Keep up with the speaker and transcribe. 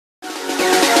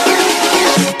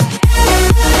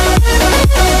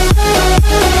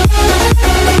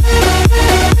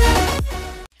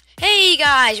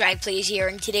guys, right please here,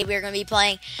 and today we're going to be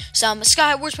playing some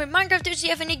Skywars with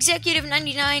Minecraft-Hypixel and Executive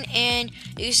 99, and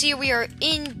you see we are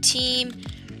in team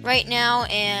right now,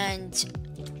 and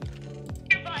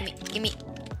give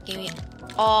me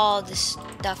all this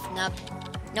stuff, nub.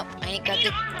 Nope, I ain't got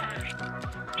the.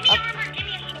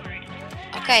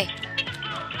 Okay,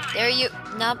 there you,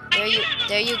 nub, there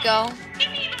you go.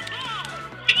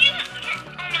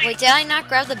 Wait, did I not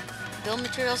grab the build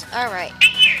materials? All right.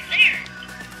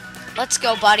 Let's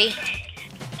go, buddy.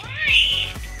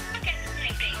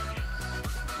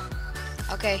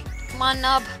 Okay, come on,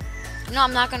 Nub. No,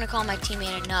 I'm not gonna call my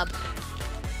teammate a nub.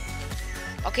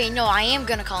 Okay, no, I am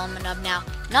gonna call him a nub now.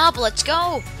 Nub, let's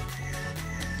go.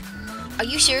 Are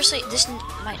you seriously?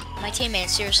 My teammate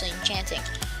is seriously enchanting.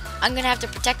 I'm gonna have to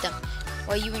protect him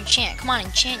while you enchant. Come on,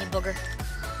 enchant, you booger.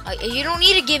 You don't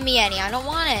need to give me any. I don't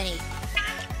want any.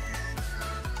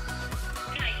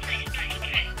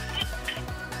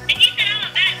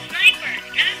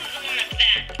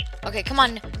 Okay, come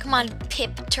on,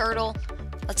 Pip Turtle.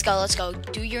 Let's go.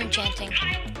 Do your enchanting.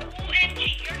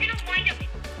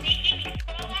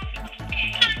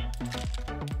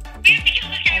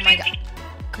 Oh my god.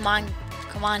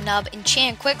 Come on, Nub.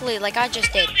 Enchant quickly like I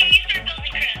just did.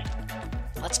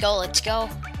 Let's go.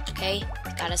 Okay,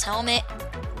 got his helmet.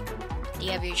 Do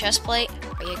you have your chest plate?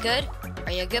 Are you good?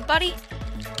 Are you good, buddy?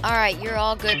 Alright, you're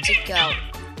all good to go.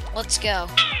 Let's go.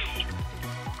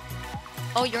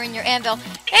 Oh, you're in your anvil.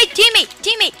 Hey, teammate!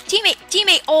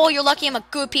 Oh, you're lucky I'm a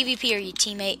good PvPer, you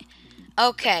teammate.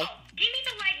 Okay. Give me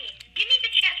the lighting. Give me the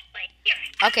chest plate. Here.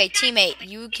 Okay, teammate,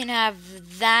 you can have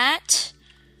that.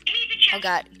 Give me the chest. Oh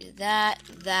god, that.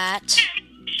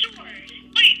 Sword.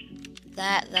 Wait.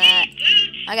 That.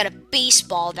 I got a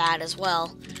baseball bat as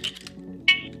well.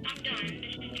 I'm done.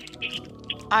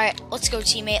 Alright, let's go,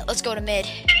 teammate. Let's go to mid.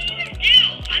 What are you gonna do?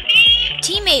 I mean,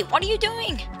 Teammate, what are you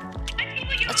doing?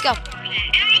 Let's go.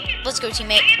 Let's go,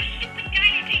 teammate.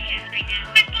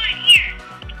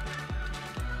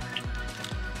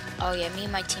 Oh yeah, me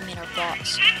and my teammate are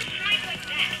boss.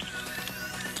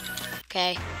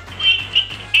 Okay.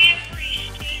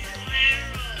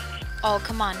 Oh,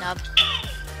 come on, Nub.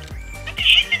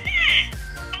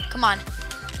 Come on.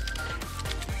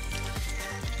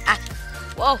 Ah.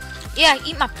 Whoa. Yeah,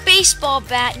 eat my baseball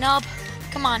bat, Nub.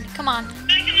 Come on.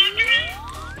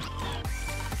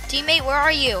 Teammate, where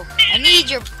are you? I need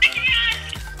your...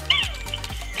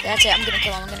 That's it, I'm gonna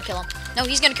kill him. No,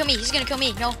 he's gonna kill me.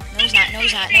 No, he's not. No,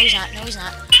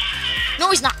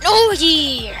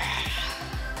 yeah.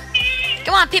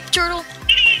 Come on, Pip Turtle.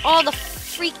 Oh, the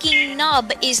freaking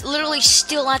Nub is literally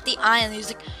still at the island. He's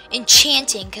like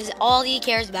enchanting, because all he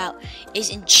cares about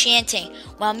is enchanting.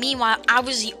 While meanwhile, I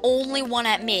was the only one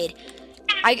at mid.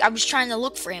 I was trying to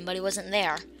look for him, but he wasn't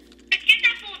there.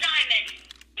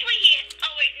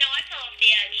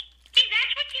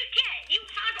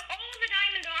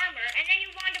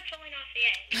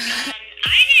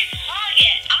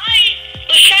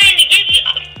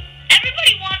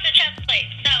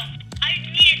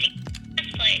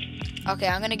 Okay,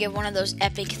 I'm gonna give one of those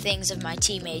epic things of my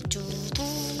teammate.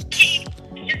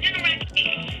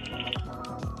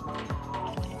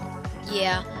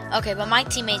 Yeah, okay, but my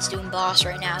teammate's doing boss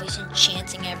right now. He's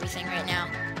enchanting everything right now.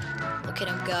 Look at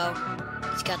him go.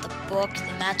 He's got the book,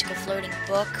 the magical floating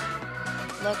book.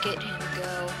 Look at him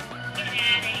go.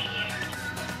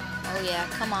 Oh yeah,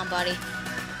 come on, buddy.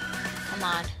 Come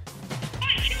on.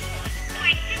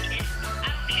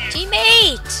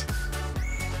 Teammate!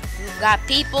 We've got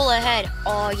people ahead.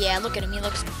 Oh yeah, look at him. He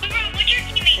looks boss. What's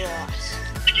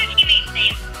your teammate's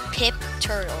name? Pip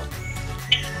Turtle.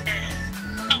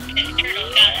 Oh, Pip Turtle,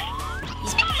 got it.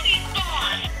 He's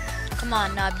boss. Come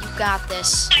on, Nub, you got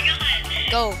this. Oh my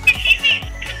god. Go.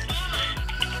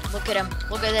 Look at him.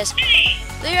 Look at this.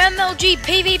 The MLG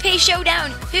PvP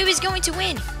showdown. Who is going to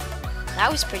win?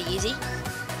 That was pretty easy.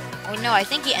 Oh no, I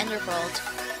think he ender pearled.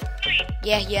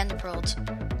 Yeah, he ender pearled.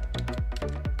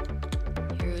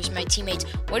 Here's my teammate.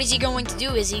 What is he going to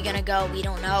do? Is he gonna go? We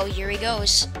don't know. Here he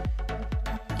goes.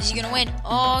 Is he gonna win?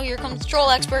 Oh, here comes the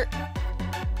troll expert.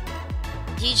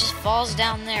 He just falls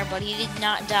down there, but he did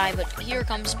not die. But here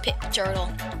comes Pip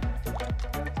Turtle.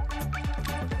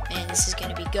 Man, this is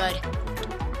gonna be good.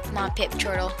 Come on, Pip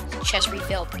Turtle. Chest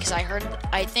refill, because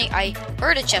I think I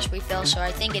heard a chest refill, so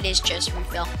I think it is chest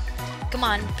refill. Come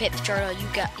on, Pip Turtle, you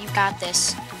got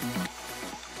this.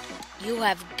 You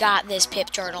have got this, Pip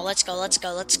Turtle. Let's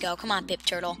go. Come on, Pip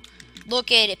Turtle.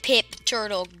 Look at it, Pip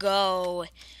Turtle, go.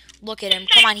 Look at him.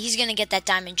 Come on, he's gonna get that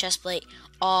diamond chest plate.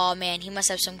 Oh man, he must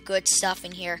have some good stuff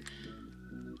in here.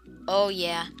 Oh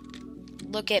yeah.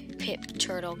 Look at Pip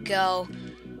Turtle, go.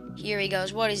 Here he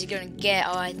goes. What is he gonna get?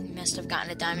 Oh, I must have gotten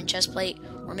a diamond chest plate.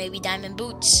 or maybe diamond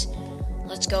boots.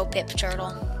 Let's go, Pip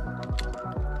Turtle.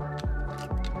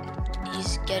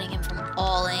 He's getting him from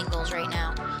all angles right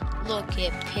now. Look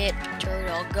at Pip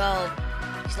Turtle go.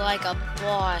 He's like a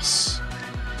boss.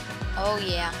 Oh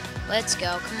yeah, let's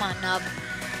go. Come on, Nub.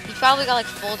 He's probably got like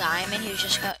full diamond. He's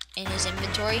just got in his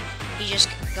inventory. He's just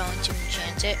going to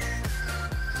enchant it.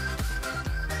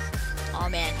 Oh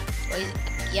man. Well,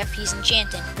 yep, he's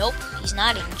enchanting. Nope, he's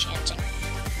not enchanting.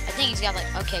 I think he's got like,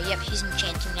 okay, yep, he's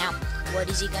enchanting now. What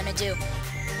is he gonna do?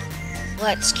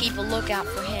 Let's keep a lookout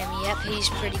for him. Yep, he's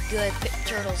pretty good. Pip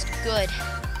Turtle's good.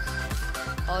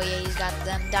 Oh yeah, he's got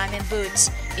them diamond boots.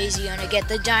 Is he gonna get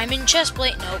the diamond chest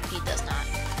plate? Nope, he does not.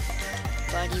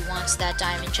 But he wants that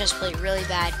diamond chest plate really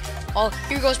bad. Oh,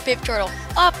 here goes Pip Turtle.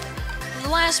 Up! The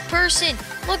last person!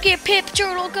 Look at Pip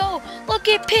Turtle go! Look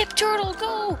at Pip Turtle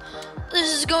go!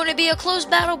 This is going to be a close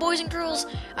battle, boys and girls.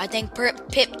 I think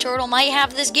Pip Turtle might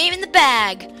have this game in the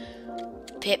bag.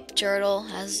 Pip Turtle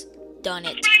has done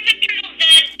it.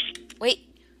 Wait,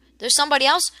 there's somebody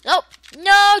else? Nope.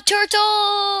 No,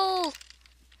 Turtle!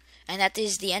 And that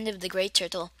is the end of the Great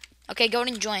Turtle. Okay, go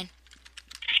and join.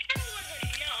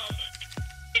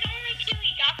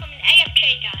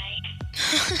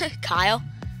 Kyle?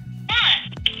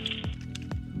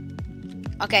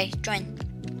 Okay, join.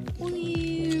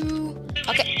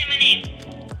 Okay.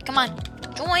 Come on.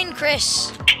 Join,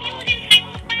 Chris.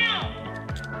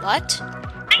 What?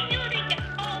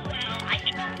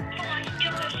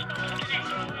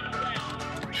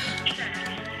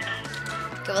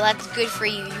 Okay, well that's good for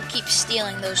you. You keep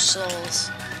stealing those souls.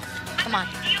 Come on.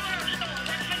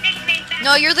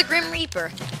 No, you're the Grim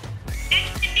Reaper.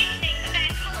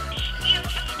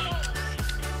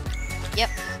 Yep.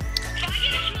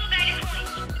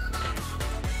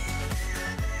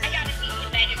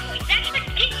 That's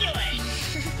ridiculous.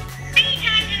 3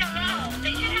 times in a row.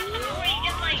 They should have some more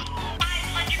just like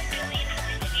 500 billion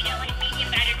coins if you get like medium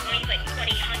battered coins like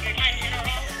 2,000 times in a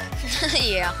row.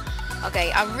 Yeah.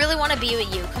 Okay, I really want to be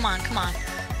with you. Come on, come on.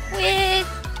 With.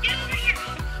 Get over here.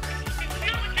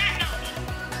 No, with that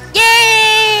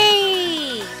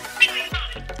Yay!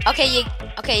 Okay,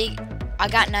 okay, I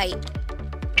got night.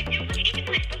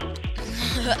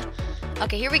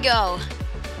 Okay, here we go.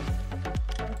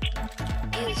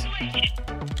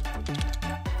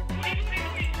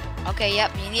 Okay,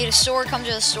 yep, you need a sword, come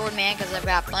to the sword man, because I've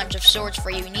got a bunch of swords for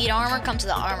you. You need armor, come to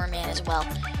the armor man as well.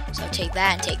 So take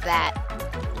that and take that.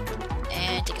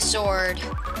 And take a sword.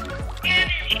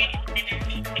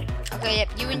 Okay, yep,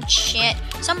 you enchant.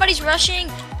 Somebody's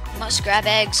rushing. Must grab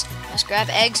eggs. Must grab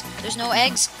eggs. There's no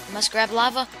eggs. Must grab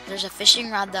lava. There's a fishing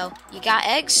rod though. You got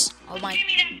eggs? Oh my.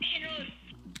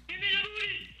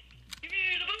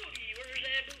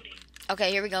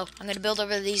 Okay, here we go. I'm gonna build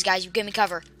over these guys. You give me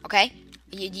cover, okay?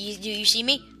 Do you see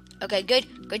me? Okay,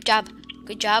 good. Good job.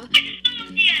 Good job.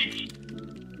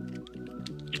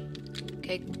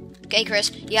 Okay,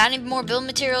 Chris. You got any more build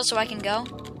materials so I can go?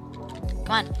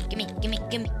 Come on. Gimme.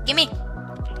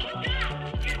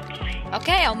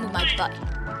 Okay, I'll move my butt.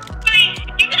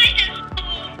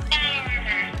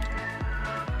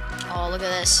 Oh, look at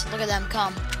this. Look at them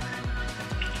come.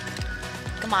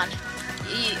 Come on.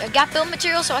 I got build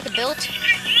material so I can build.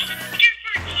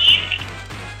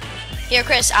 Here,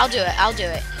 Chris, I'll do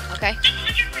it. Okay?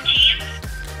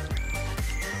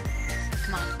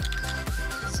 Come on.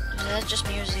 That's just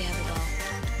me usually have a ball.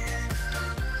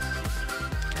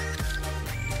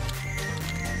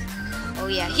 Oh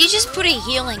yeah, he just put a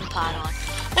healing pot on.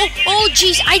 Oh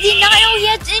jeez, I did not know he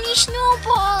had any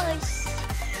snowballs.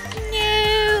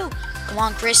 No. Come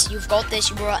on, Chris, you've got this.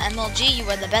 You were MLG. You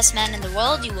are the best man in the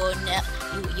world.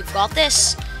 You've got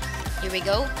this. Here we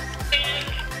go.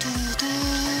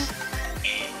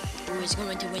 Who is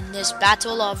going to win this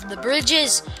battle of the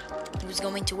bridges? Who's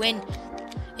going to win?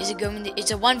 Is it going to,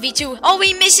 it's a 1v2. Oh,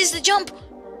 he misses the jump.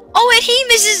 Oh, and he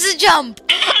misses the jump.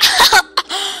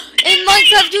 And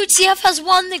Minecraft-Hypixel has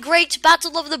won the great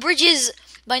battle of the bridges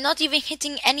by not even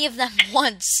hitting any of them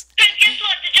once. Guess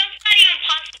what? The jump's not even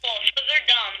possible, so they're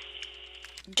dumb.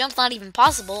 Jump's not even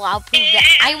possible. I'll prove that.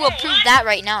 I will prove that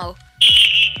right now.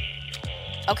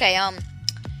 Okay,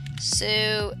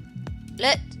 so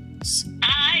let's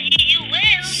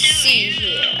see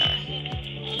here.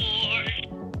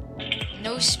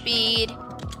 No speed.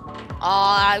 Oh,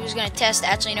 I was gonna test.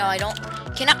 Actually, no, I don't.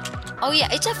 Can I? Oh yeah,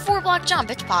 it's a 4-block jump.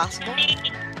 It's possible.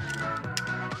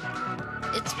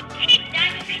 It's.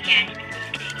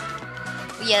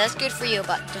 Yeah, that's good for you.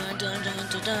 But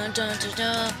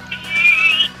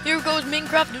here goes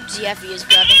Minecraft-Hypixel. He is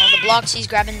grabbing all the blocks. He's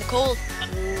grabbing the coal.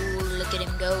 Ooh, look at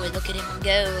him go. Look at him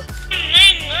go.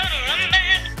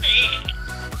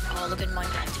 Oh, look at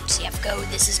Minecraft-CF go.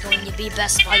 This is going to be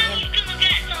best by him.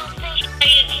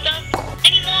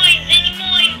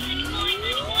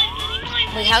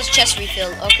 Wait, how's chest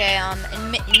refill? Okay,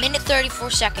 in minute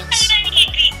 34 seconds.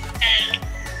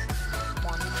 Come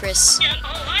on, Chris.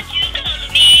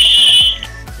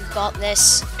 You got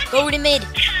this. Go to mid.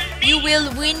 You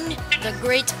will win the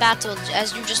great battle,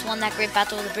 as you just won that great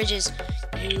battle of the bridges.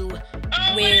 You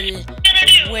will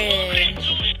win.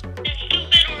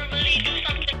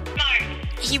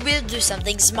 He will do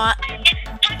something smart.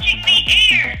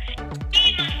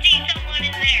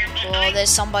 Oh, there's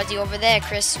somebody over there,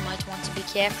 Chris. You might want to be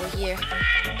careful here.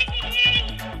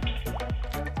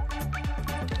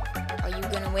 Are you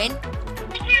gonna win?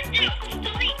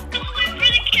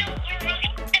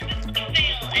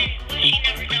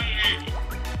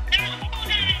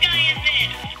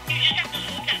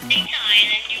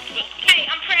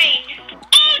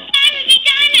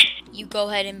 You go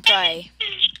ahead and pray.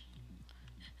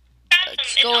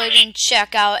 Let's go ahead and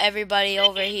check out everybody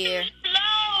over here.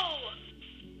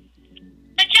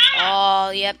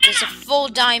 Oh, yep, there's a full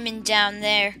diamond down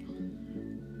there.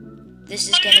 This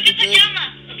is gonna be good.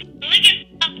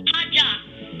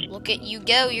 Look at you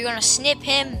go, you're gonna snip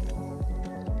him.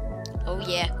 Oh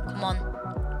yeah, come on.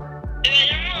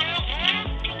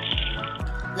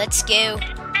 Let's go.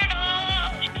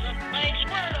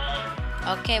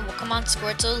 Okay, well come on,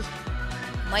 Squirtle.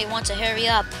 Might want to hurry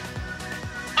up.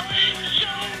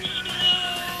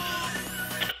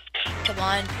 Come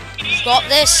on, you've got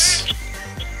this.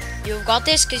 You've got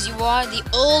this because you are the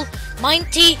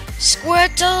almighty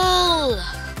Squirtle.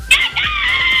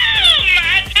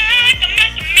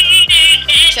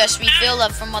 Just refill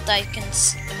up from what I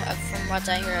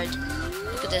heard.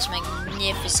 Look at this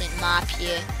magnificent map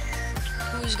here.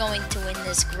 Who's going to win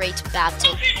this great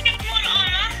battle?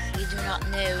 We do not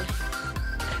know.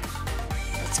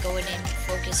 Let's go in and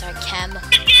focus our chem on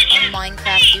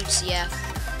Minecraft-CF.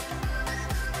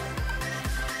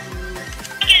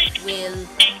 Who will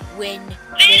win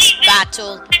this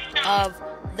battle of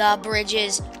the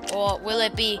bridges? Or will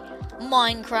it be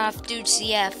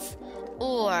Minecraft-CF?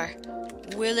 Or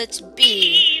will it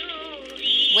be...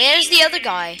 Where's the other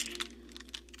guy?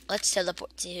 Let's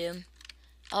teleport to him.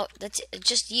 Oh, that's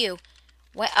just you.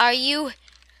 Where are you?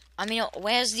 I mean,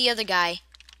 where's the other guy?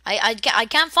 I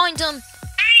can't find him.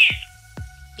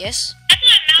 Yes? That's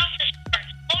what mouse is for.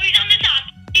 Oh, he's on the top.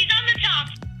 He's on the top.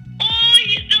 Oh,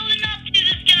 he's building up to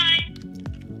this guy.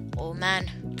 Oh, man.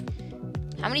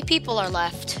 How many people are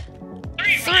left?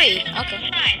 Three.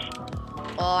 Okay.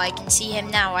 Oh, I can see him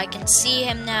now. I can see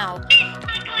him now.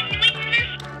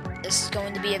 This is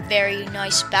going to be a very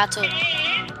nice battle.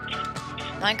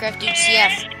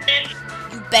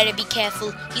 Minecraft-CF. You better be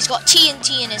careful. He's got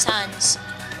TNT in his hands.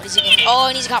 What is he gonna do? Oh,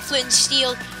 and he's got flint and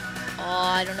steel. Oh,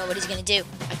 I don't know what he's gonna do.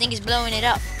 I think he's blowing it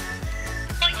up.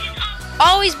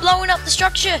 Oh, he's blowing up the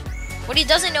structure. What he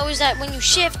doesn't know is that when you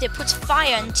shift, it puts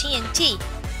fire and TNT.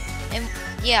 And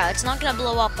yeah, it's not gonna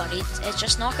blow up, buddy. It's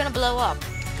just not gonna blow up.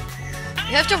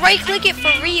 You have to right-click it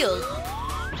for real.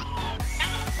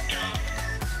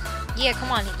 Yeah, come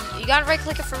on. You gotta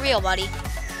right-click it for real, buddy.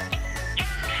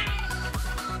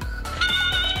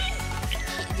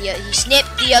 He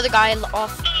snipped the other guy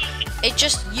off. It's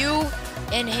just you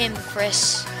and him,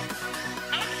 Chris.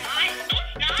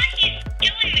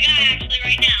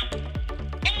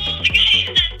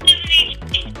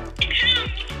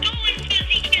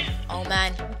 Oh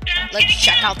man, let's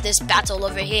check out this battle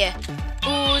over here.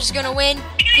 Who's gonna win?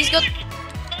 He's got...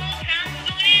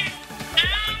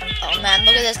 Oh man,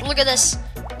 look at this, look at this.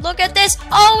 Look at this.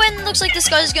 Oh, and looks like this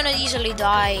guy's gonna easily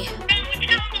die.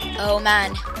 Oh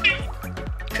man.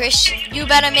 Chris, you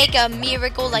better make a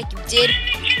miracle like you did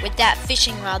with that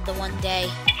fishing rod the one day.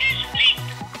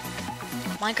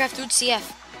 Minecraft-CF,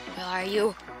 where are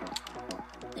you?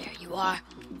 There you are.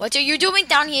 What are you doing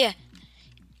down here?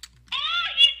 Oh,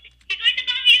 he's right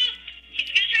above you. He's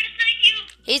gonna try to snipe you.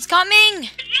 He's coming.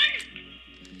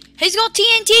 He's got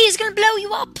TNT. He's gonna blow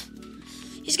you up.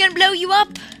 He's gonna blow you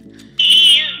up.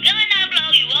 He's gonna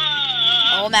blow you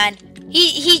up. Oh man,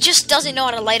 he just doesn't know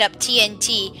how to light up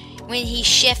TNT when he's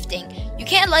shifting. You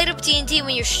can't light up TNT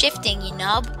when you're shifting, you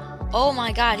nub. Oh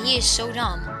my god, he is so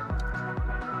dumb.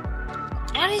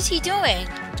 What is he doing?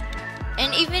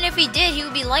 And even if he did, he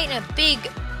would be lighting a big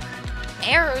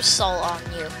aerosol on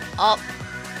you. Oh,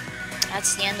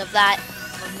 that's the end of that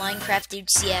of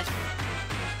Minecraft-CF.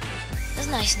 It was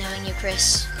nice knowing you,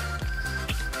 Chris.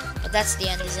 But that's the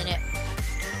end, isn't it?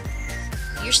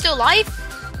 You're still alive?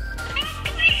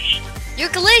 You're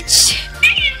glitched!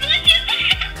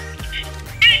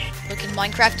 Look at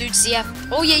Minecraft-CF.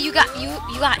 Oh yeah, you got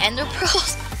ender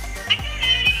pearls.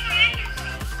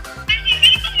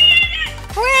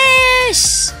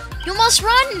 Chris! You must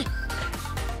run!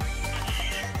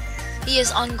 He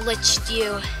has unglitched you.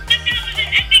 That was an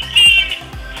epic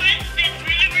game. Chris did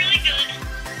really, really good.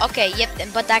 Okay, yep,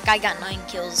 but that guy got 9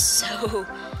 kills,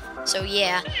 so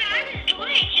yeah. I was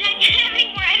glitched and I didn't have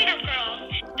any more ender pearls.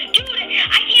 Dude,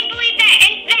 I can't believe that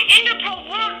ender pearl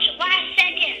worked last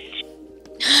second.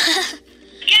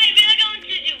 Yeah, we're going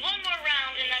to do one more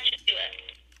round and that should do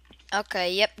it. Okay,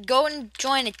 yep, go and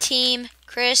join a team.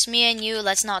 Chris, me and you,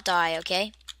 let's not die, okay?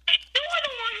 You are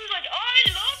the one who's like, oh, I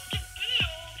love to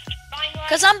build.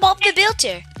 Cause I'm Bob the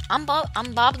Builder. I'm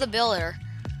Bob the Builder.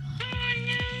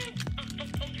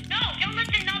 No, don't let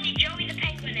the naughty Joey the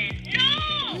Penguin in.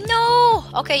 No!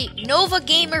 No! Okay, Nova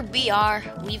Gamer BR,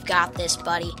 we've got this,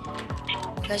 buddy.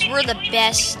 Because we're the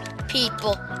best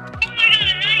people Oh my god,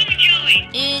 I'm not even Joey.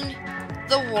 in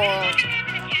the world.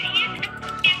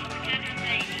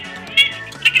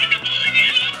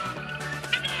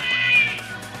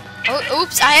 Oh,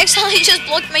 oops, I accidentally just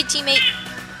blocked my teammate.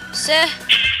 So,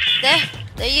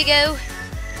 there you go.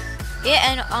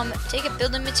 Yeah, and take a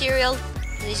building material.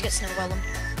 Please get snow golem.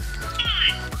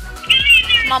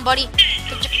 Come on, buddy.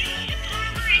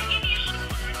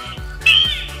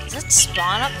 Is that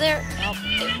spawn up there? Nope,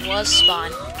 it was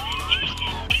spawn.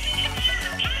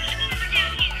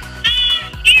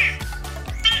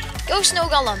 Go, snow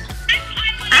golem.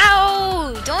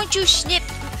 Ow! Don't you snip.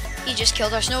 He just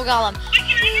killed our snow golem.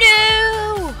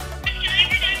 No!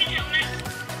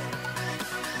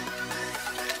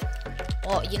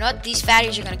 Well, you know what? These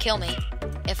fatties are gonna kill me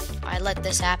if I let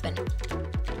this happen.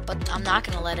 But I'm not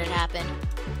gonna let it happen.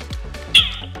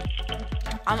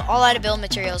 I'm all out of build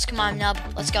materials. Come on, Nub.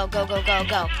 Let's go, go, go, go,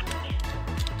 go.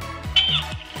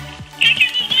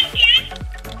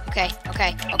 Okay,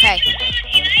 okay, okay.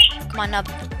 Come on, Nub.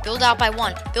 Build out by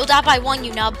 1. Build out by 1,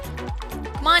 you Nub.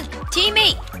 Come on,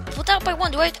 teammate. Build out by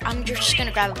 1. I'm just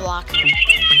gonna grab a block.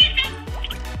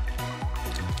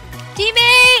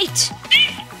 Teammate!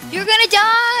 You're gonna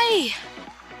die!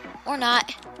 Or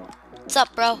not. What's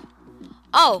up, bro?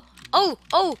 Oh, oh,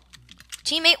 oh.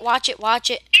 Teammate, watch it, watch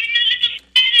it.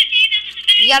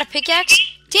 You got a pickaxe?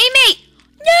 Teammate!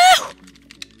 No!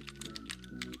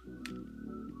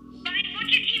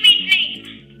 What's your teammate's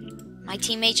name? My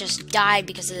teammate just died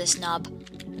because of this nub.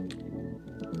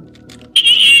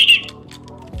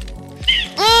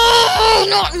 Oh,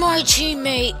 not my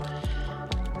teammate!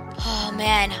 Oh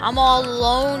man, I'm all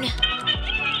alone.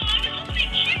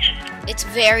 It's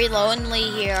very lonely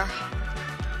here.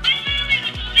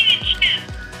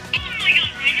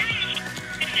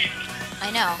 I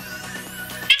know.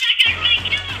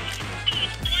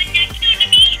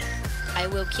 I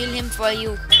will kill him for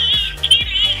you.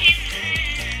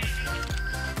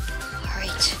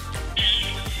 Alright.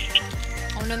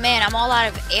 Oh no man, I'm all out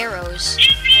of arrows.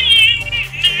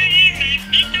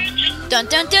 Dun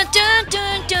dun dun dun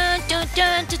dun dun dun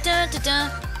dun dun dun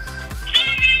dun.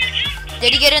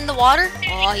 Did he get in the water?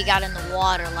 Oh, he got in the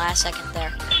water last second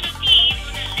there.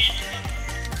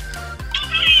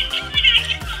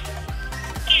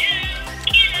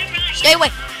 Stay away.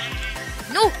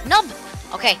 No, nub.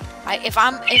 Okay, if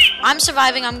I'm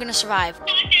surviving, I'm gonna survive.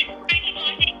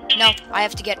 No, I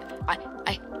have to get.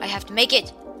 I have to make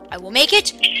it. I will make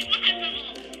it.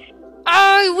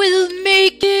 I will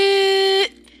make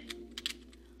it.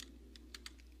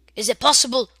 Is it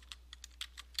possible?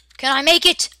 Can I make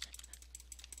it?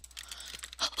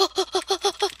 No,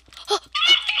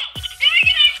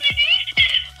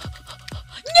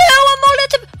 I'm all out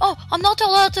to. Oh, I'm not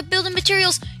allowed to building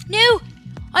materials. No,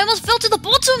 I almost fell to the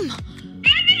bottom.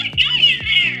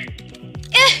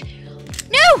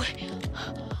 No!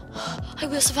 I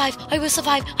will survive. I will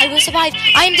survive. I will survive.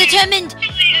 I am determined.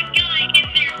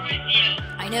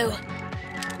 I know.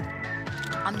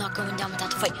 I'm not going down without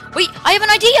the fight. Wait, I have an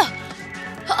idea.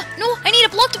 No, I need a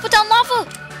block to put down lava.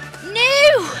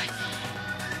 No!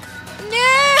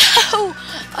 No!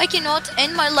 I cannot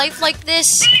end my life like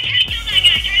this.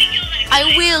 I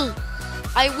will.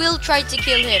 I will try to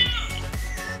kill him.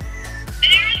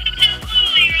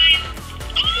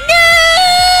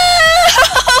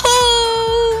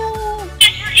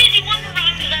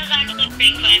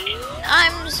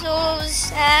 I'm so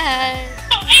sad.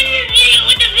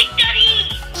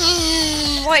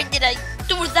 Why did I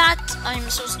do that? I'm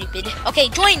so stupid. Okay,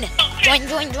 join. Join.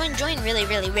 Really,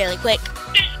 really, really quick.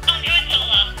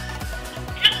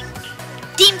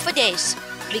 Team for days.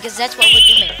 Because that's what we're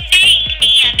doing.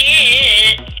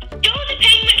 The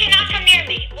penguin cannot come near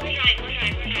me.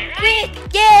 Quit!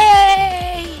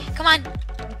 Yay! Come on.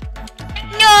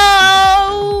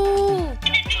 No!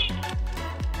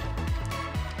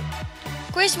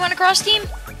 Chris, you want to cross team? You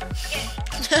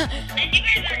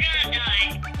guys are gonna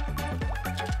die.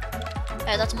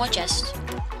 Yeah, that's my chest.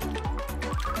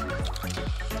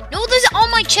 No, there's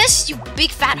on my chest, you big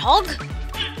fat hog.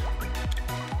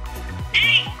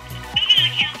 Hey, you're gonna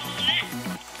cancel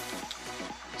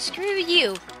it. Screw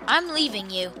you. I'm leaving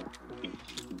you.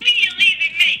 Me, you're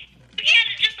leaving me. You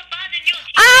can't just abandon your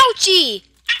team. Ouchie!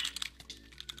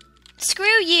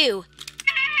 Screw you.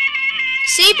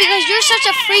 See, because you're such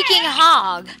a freaking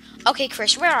hog. Okay,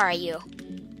 Chris, where are you?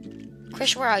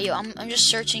 Chris, where are you? I'm just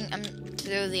searching. I'm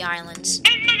through the islands.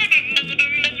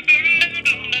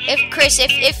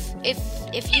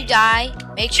 If you die,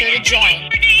 make sure to join.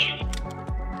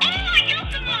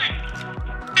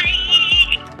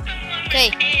 Okay,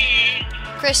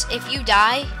 Chris, if you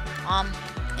die,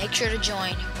 make sure to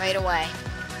join right away.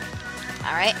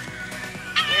 All right.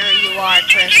 There you are,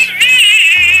 Chris.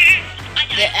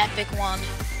 The epic one.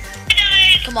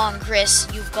 Come on, Chris.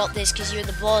 You've got this because you're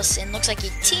the boss, and looks like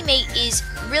your teammate is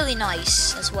really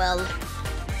nice as well.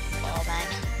 Oh man.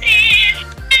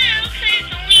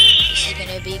 This is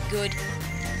gonna be good.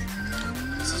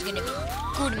 This is gonna be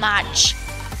a good match.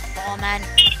 Oh man,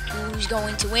 who's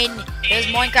going to win? There's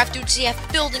Minecraft-Hypixel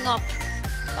building up.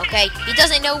 Okay, he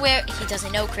doesn't know where. He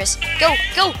doesn't know, Chris. Go,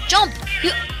 jump!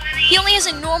 He only has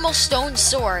a normal stone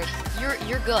sword.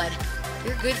 You're good.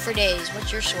 You're good for days.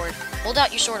 What's your sword? Hold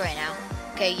out your sword right now.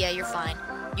 Okay, yeah, you're fine.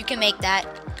 You can make that.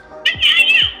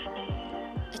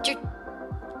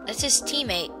 That's his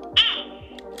teammate.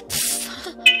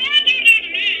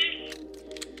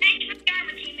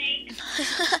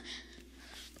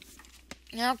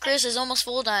 Now Chris is almost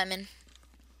full diamond.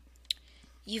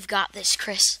 You've got this,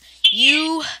 Chris.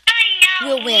 You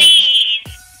will win.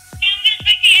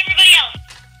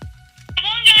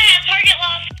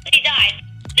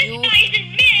 You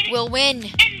will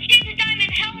win.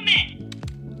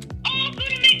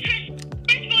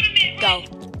 Go.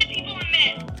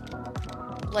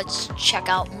 Let's check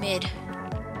out mid.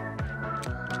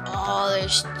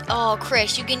 Oh,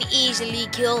 Chris, you can easily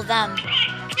kill them.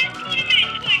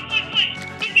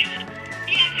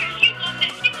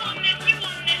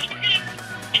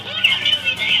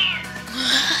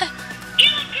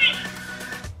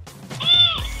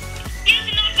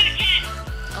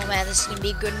 Oh man, this is gonna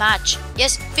be a good match.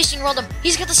 Yes, fishing rolled him.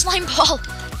 He's got the slime ball.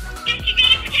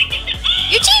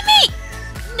 Your teammate!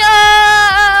 No!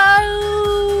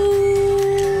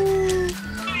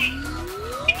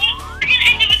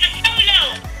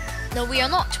 No, we are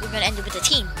not. We're gonna end it with a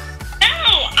team. No,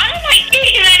 I don't like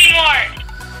team anymore.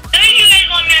 None of you guys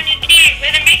want me on your team.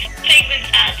 We're gonna make some penguins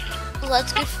sad.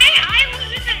 Let's go. I was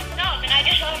with them stuff, and I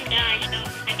just let them die, so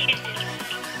I can't do it.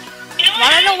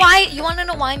 You know what? You wanna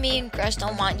know why me and Chris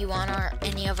don't want you on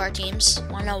any of our teams?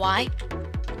 Wanna know why?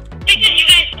 Because you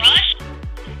guys rush?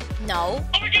 No.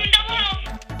 Oh, we're doing double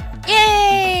health.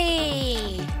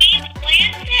 Yay! Hey,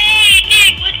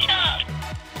 Nick, what's up?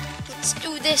 Let's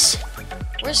do this.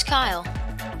 Where's Kyle?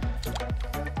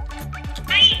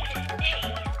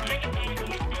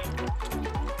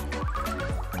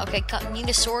 Okay, need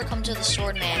a sword, come to the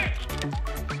sword man.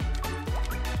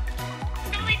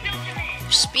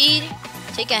 Speed,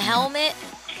 take a helmet,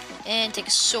 and take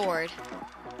a sword.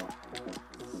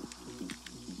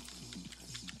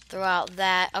 Throw out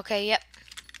that. Okay, yep.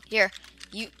 Here,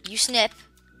 you snip.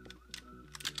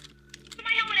 Put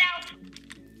my helmet out.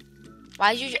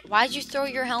 Why'd you throw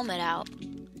your helmet out?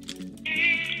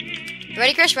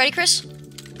 Ready, Chris? Ready, Chris?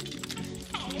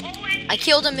 I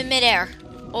killed him in midair.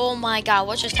 Oh my god,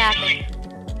 what just happened?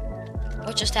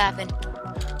 What just happened?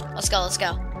 Let's go, let's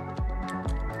go.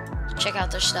 Check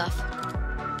out their stuff.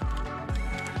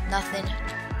 Nothing.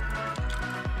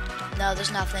 No,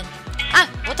 there's nothing. Ah,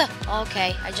 what the?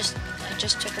 Okay, I just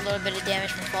took a little bit of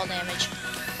damage from fall damage.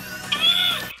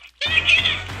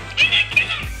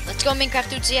 Let's go,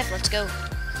 Minecraft-Hypixel, let's go.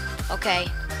 Okay,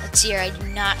 let's see here. I do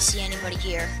not see anybody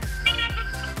here.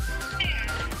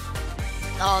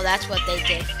 Oh, that's what they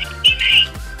did.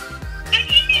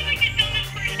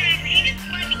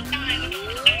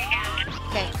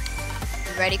 Okay,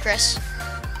 you ready, Chris?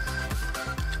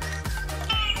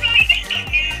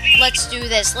 Let's do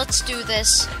this. Let's do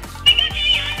this.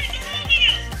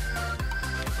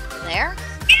 There?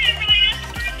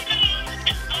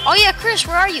 Oh yeah, Chris,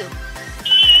 where are you?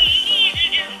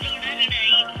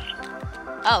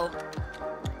 Oh.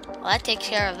 Well, that takes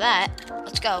care of that.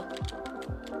 Let's go.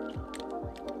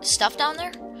 Stuff down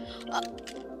there?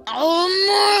 Oh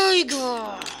my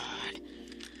god.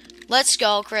 Let's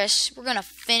go, Chris. We're gonna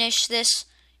finish this.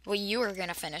 Well, you were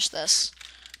gonna finish this.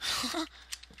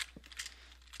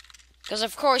 Because,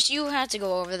 of course, you had to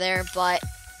go over there, but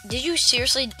did you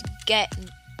seriously get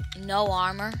no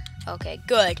armor? Okay,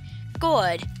 good.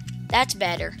 Good. That's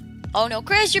better. Oh no,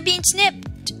 Chris, you're being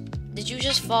snipped. Did you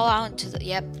just fall out into the...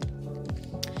 Yep.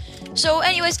 So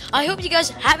anyways, I hope you guys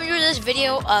have enjoyed this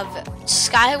video of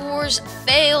Skywars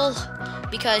fail.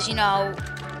 Because, you know,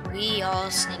 we all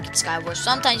sneak in Skywars.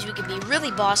 Sometimes we can be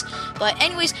really boss. But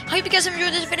anyways, I hope you guys have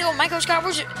enjoyed this video of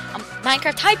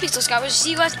Minecraft-Hypixel Skywars.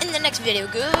 See you guys in the next video.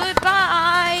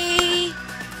 Goodbye.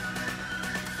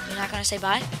 You're not going to say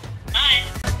bye? Bye.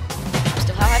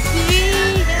 Still how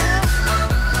happy.